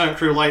has the stunt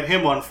crew light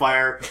him on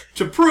fire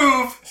to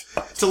prove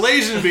to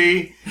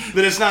Lazenby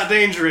that it's not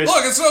dangerous.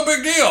 Look, it's no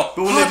big deal.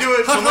 But when they do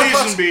it to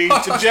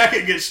Lazenby, the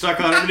jacket gets stuck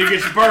on him and he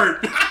gets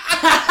burnt.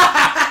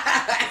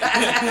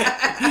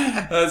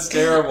 That's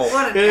terrible.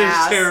 What an It is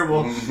ass.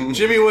 terrible.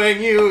 Jimmy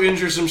Wang Yu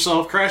injures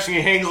himself crashing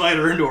a hang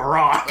glider into a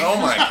rock.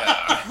 Oh my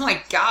god. Oh my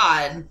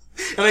god.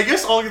 And I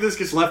guess all of this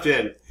gets left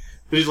in.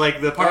 There's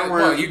like the part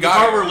Well, where you the got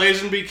part it. where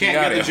Lazenby can't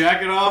You got get the it.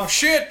 jacket off.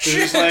 Shit, It's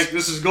just shit. like,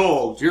 this is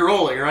gold. You're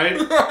rolling, right?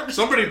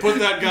 Somebody put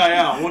that guy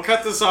out. We'll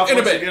cut this off In a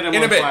once bit. you get him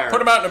In on a bit. fire.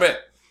 Put him out in a bit.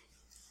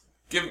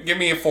 Give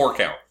me a 4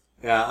 count.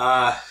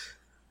 Yeah,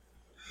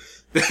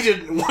 they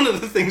did one of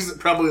the things that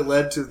probably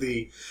led to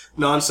the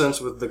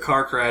nonsense with the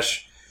car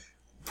crash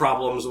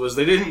problems was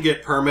they didn't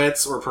get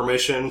permits or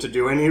permission to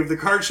do any of the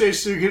car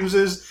chase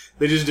sequences.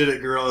 They just did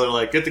it guerrilla. They're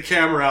like, get the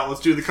camera out,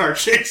 let's do the car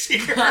chase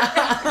here.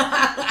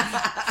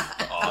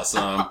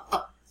 Awesome.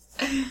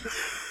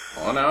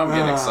 Oh, now I'm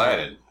getting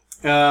excited.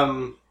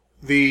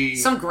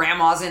 Some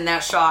grandma's in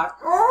that shot.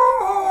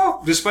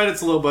 Despite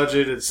its low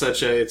budget, it's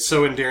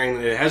so endearing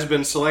that it has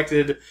been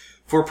selected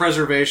for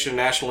preservation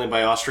nationally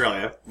by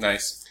Australia.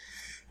 Nice.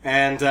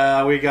 And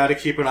we got to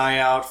keep an eye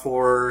out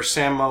for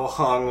Sammo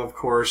Hung, of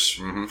course,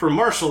 from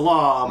Martial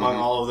Law, among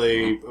all of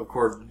the, of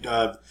course,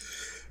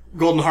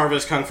 Golden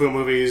Harvest Kung Fu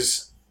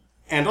movies.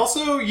 And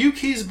also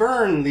Yuki's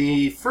Burn,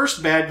 the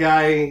first bad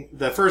guy,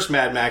 the first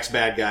Mad Max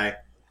bad guy.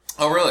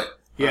 Oh, really?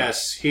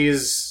 Yes,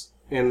 he's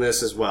in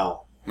this as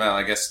well. Well,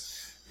 I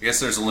guess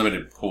there's a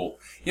limited pool.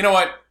 You know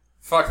what?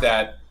 Fuck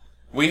that.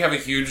 We have a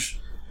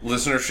huge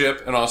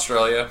listenership in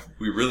Australia,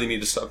 we really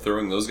need to stop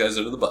throwing those guys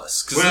under the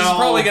bus. Because this is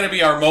probably going to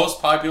be our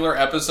most popular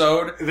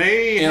episode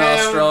in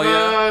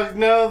Australia.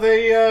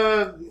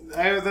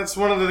 That's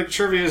one of the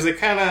trivias. They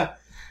kind of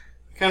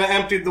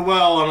emptied the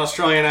well on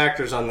Australian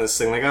actors on this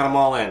thing. They got them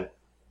all in.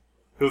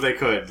 Who they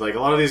could. Like, a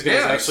lot of these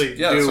guys actually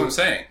do. Yeah, that's what I'm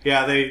saying.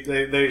 Yeah, they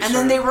and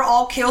then they were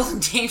all killed in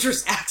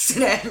dangerous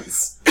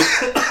accidents.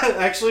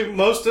 Actually,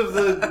 most of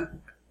the...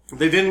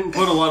 They didn't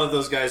put a lot of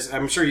those guys...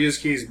 I'm sure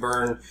Yusuke's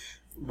Burn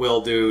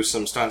will do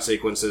some stunt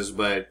sequences,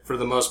 but for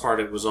the most part,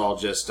 it was all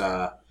just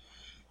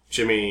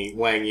Jimmy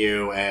Wang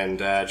Yu and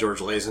George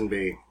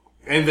Lazenby.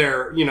 And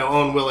their,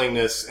 own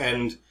willingness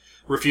and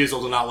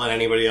refusal to not let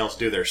anybody else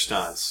do their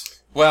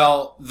stunts.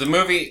 Well, the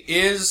movie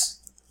is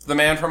The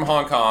Man from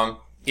Hong Kong.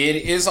 It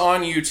is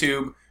on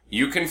YouTube.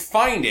 You can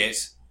find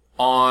it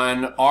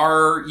on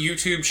our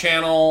YouTube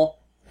channel,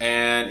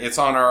 and it's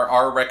on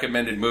our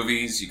recommended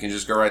movies. You can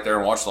just go right there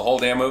and watch the whole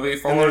damn movie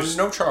for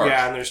no charge.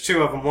 Yeah, and there's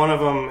two of them. One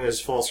of them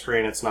is full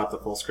screen. It's not the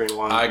full screen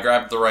one. I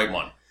grabbed the right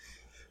one.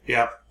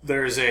 Yep.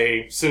 There's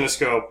a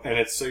Cinescope, and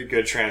it's a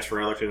good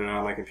transfer. I looked at it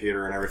on my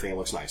computer, and everything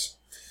looks nice.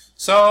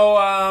 So,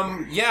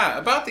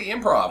 about the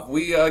improv.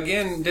 We,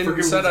 again,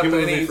 didn't set up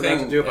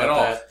anything at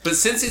all. That. But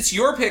since it's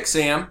your pick,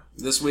 Sam,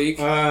 this week,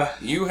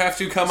 you have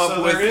to come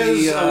up with the... there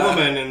is a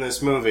woman in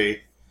this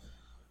movie,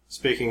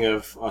 speaking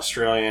of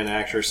Australian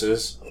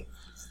actresses.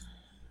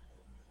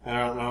 I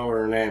don't know what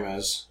her name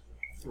is.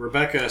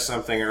 Rebecca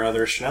something or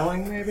other.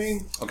 Schnelling, maybe?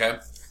 Okay.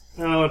 I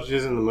don't know what she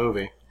is in the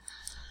movie.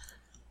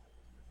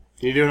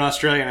 Can you do an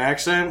Australian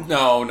accent?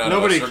 No,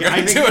 nobody can.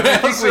 I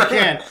think we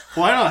can.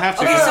 Well, I don't have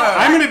to.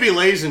 I'm going to be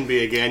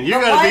Lazenby again. You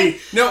got to be.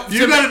 No,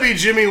 you got to be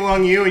Jimmy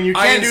Wang Yu, and you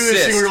can't do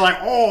this thing where you're like,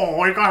 oh,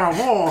 I got a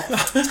hole.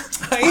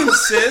 I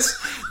insist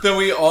that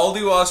we all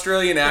do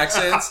Australian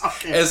accents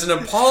as an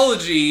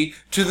apology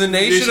to the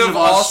nation of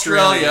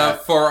Australia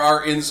for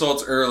our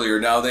insults earlier.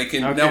 Now they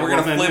can. Now we're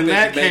going to flip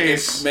it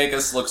and make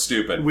us look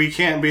stupid. We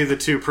can't be the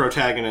two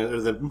protagonists,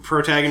 or the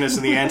protagonist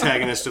and the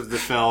antagonist of the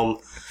film.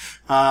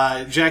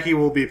 Jackie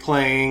will be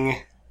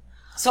playing...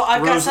 So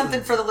I've got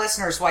something for the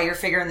listeners while you're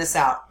figuring this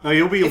out. Oh,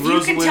 you'll be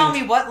Rosalind. If you can tell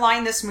me what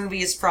line this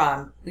movie is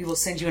from, we will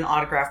send you an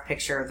autographed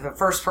picture. The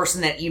first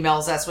person that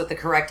emails us with the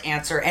correct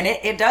answer. And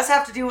it does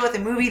have to do with a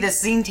movie. The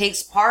scene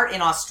takes part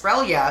in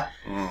Australia.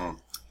 Mm.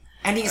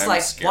 And he's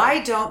scared.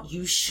 Why don't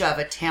you shove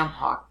a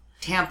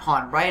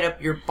tampon right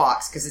up your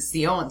box? Because it's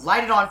the only...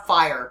 Light it on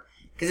fire.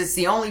 Because it's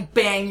the only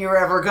bang you're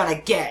ever going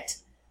to get.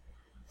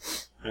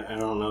 I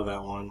don't know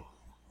that one.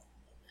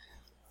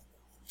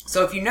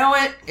 So if you know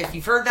it, if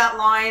you've heard that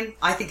line,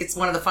 I think it's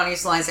one of the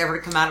funniest lines ever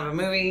to come out of a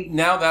movie.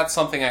 Now that's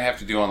something I have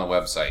to do on the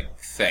website.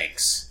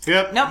 Thanks.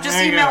 Yep. Nope, just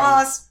email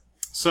us.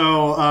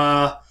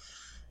 So,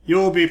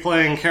 you'll be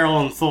playing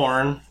Carolyn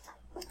Thorne,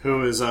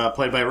 who is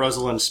played by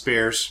Rosalind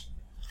Spears.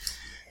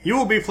 You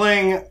will be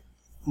playing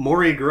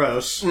Maury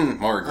Gross.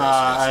 Maury Gross,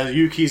 yes. As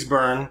Yuki's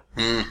Burn.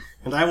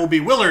 And I will be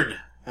Willard,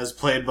 as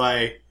played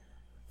by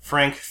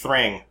Frank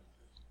Thring.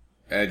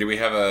 Do we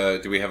have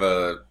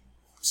a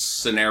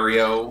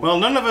scenario? Well,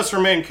 none of us are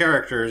main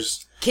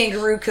characters.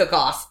 Kangaroo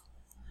cook-off.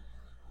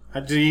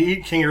 Do you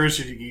eat kangaroos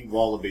or do you eat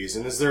wallabies?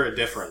 And is there a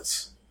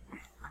difference?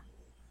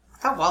 I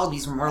thought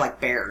wallabies were more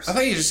like bears. I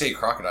thought you just ate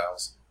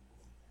crocodiles.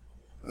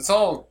 That's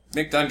all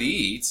Mick Dundee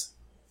eats.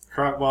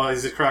 Well,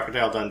 he's a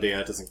Crocodile Dundee.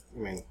 That doesn't...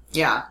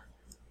 Yeah.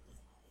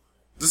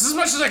 This is as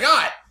much as I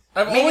got.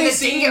 I've Maybe only the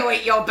seen dingo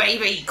ate your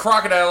baby.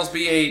 crocodiles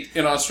be ate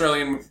in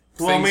Australian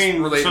things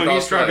related to so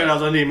he's Australia. Crocodile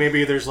Dundee.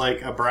 Maybe there's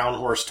like a brown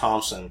horse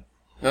Thompson.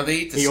 No, they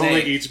eat the snake. He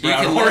only eats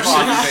brown horses. You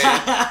can live off of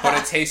it, but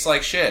it tastes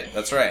like shit.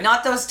 That's right.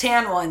 Not those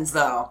tan ones,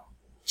 though.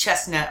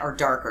 Chestnut or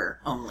darker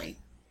only.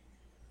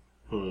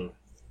 All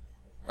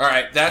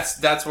right,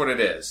 that's what it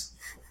is.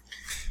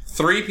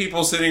 3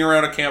 people sitting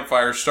around a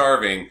campfire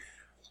starving,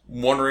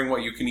 wondering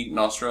what you can eat in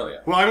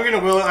Australia. Well,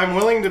 I'm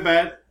willing to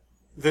bet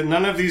that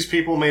none of these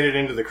people made it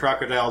into the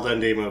Crocodile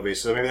Dundee movie.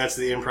 So maybe that's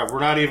the improv. We're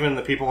not even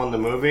the people in the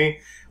movie.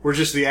 We're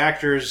just the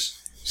actors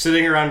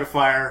sitting around a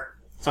fire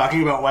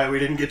talking about why we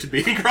didn't get to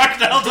be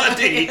Crocodile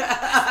Dundee.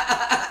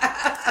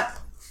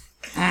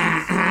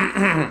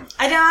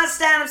 I don't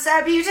understand. I'm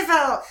so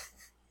beautiful.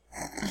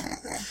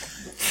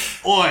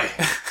 Oi.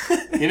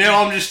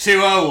 I'm just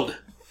too old.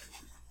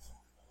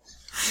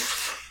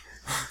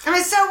 I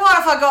mean, so what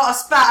if I got a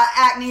spot of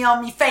acne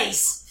on me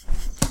face?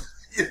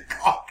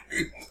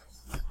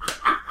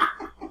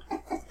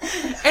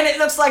 And it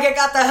looks like I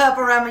got the herp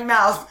around my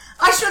mouth.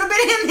 I should have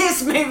been in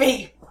this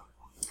movie.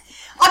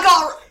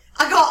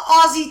 I got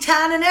Aussie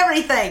tan and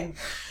everything.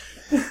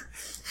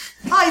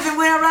 I even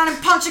went around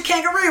and punched a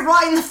kangaroo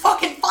right in the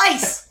fucking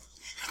face.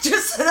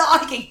 Just so that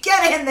I could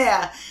get in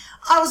there.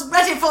 I was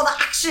ready for the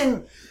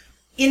action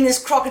in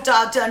this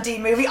Crocodile Dundee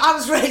movie. I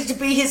was ready to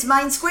be his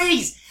main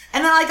squeeze.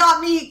 And then I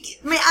got me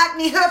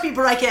acne herpes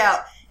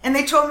breakout. And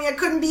they told me I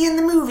couldn't be in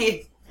the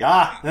movie.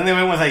 Yeah, then they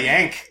went with a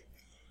yank.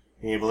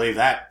 Can you believe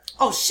that?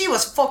 Oh, she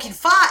was fucking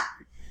fat.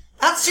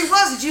 That's she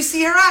was. Did you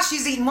see her ass?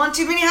 She's eating one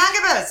too many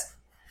hamburgers.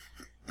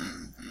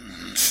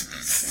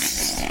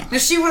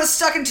 If she would have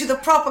stuck into the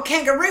proper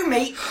kangaroo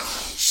meat,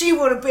 she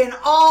would have been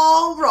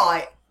all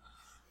right.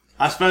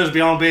 I suppose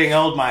beyond being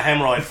old, my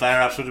hemorrhoid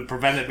flare-ups would have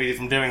prevented me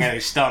from doing any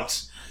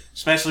stunts,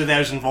 especially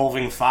those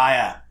involving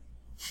fire.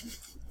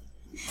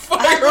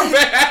 Fire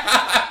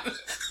bad!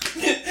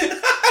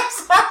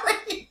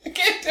 Sorry, I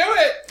can't do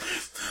it.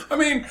 I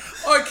mean,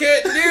 I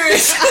can't do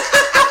it.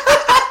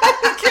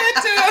 I can't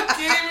do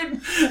it.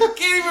 I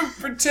can't even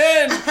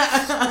pretend.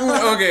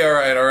 Okay, all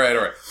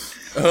right.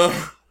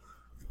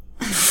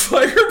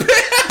 Fire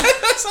bad.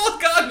 That's all I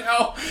got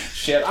now.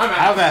 Shit, I'm out.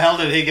 How the hell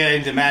did he get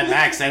into Mad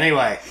Max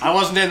anyway? I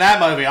wasn't in that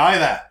movie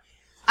either.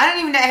 I don't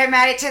even know who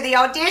made it to the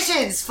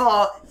auditions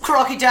for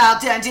Crocodile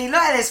Dundee.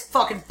 Look at this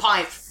fucking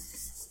pipe.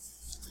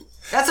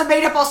 That's a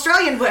made-up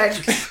Australian word.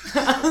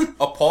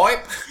 A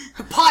pipe?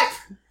 A pipe.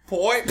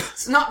 Pipe?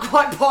 It's not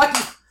quite pipe.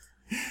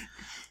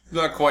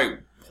 Not quite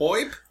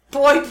pipe?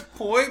 Pipe.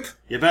 Pipe?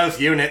 You're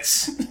both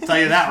units. I'll tell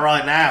you that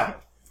right now.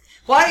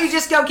 Why don't you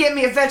just go get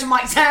me a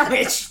Vegemite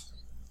sandwich?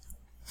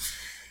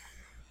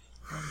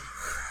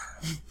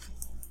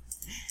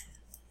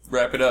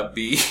 Wrap it up,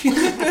 B.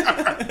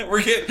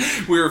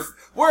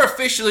 We're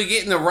officially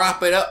getting the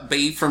wrap it up,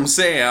 B, from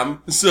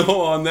Sam.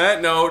 So on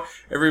that note,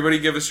 everybody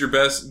give us your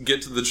best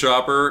get to the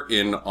chopper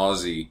in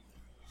Aussie.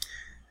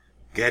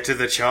 Get to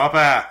the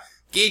chopper.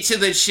 Get to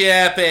the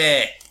chopper.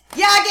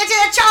 Yeah, get to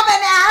the chopper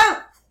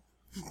now.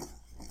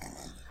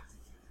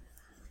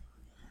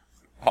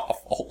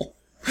 Awful.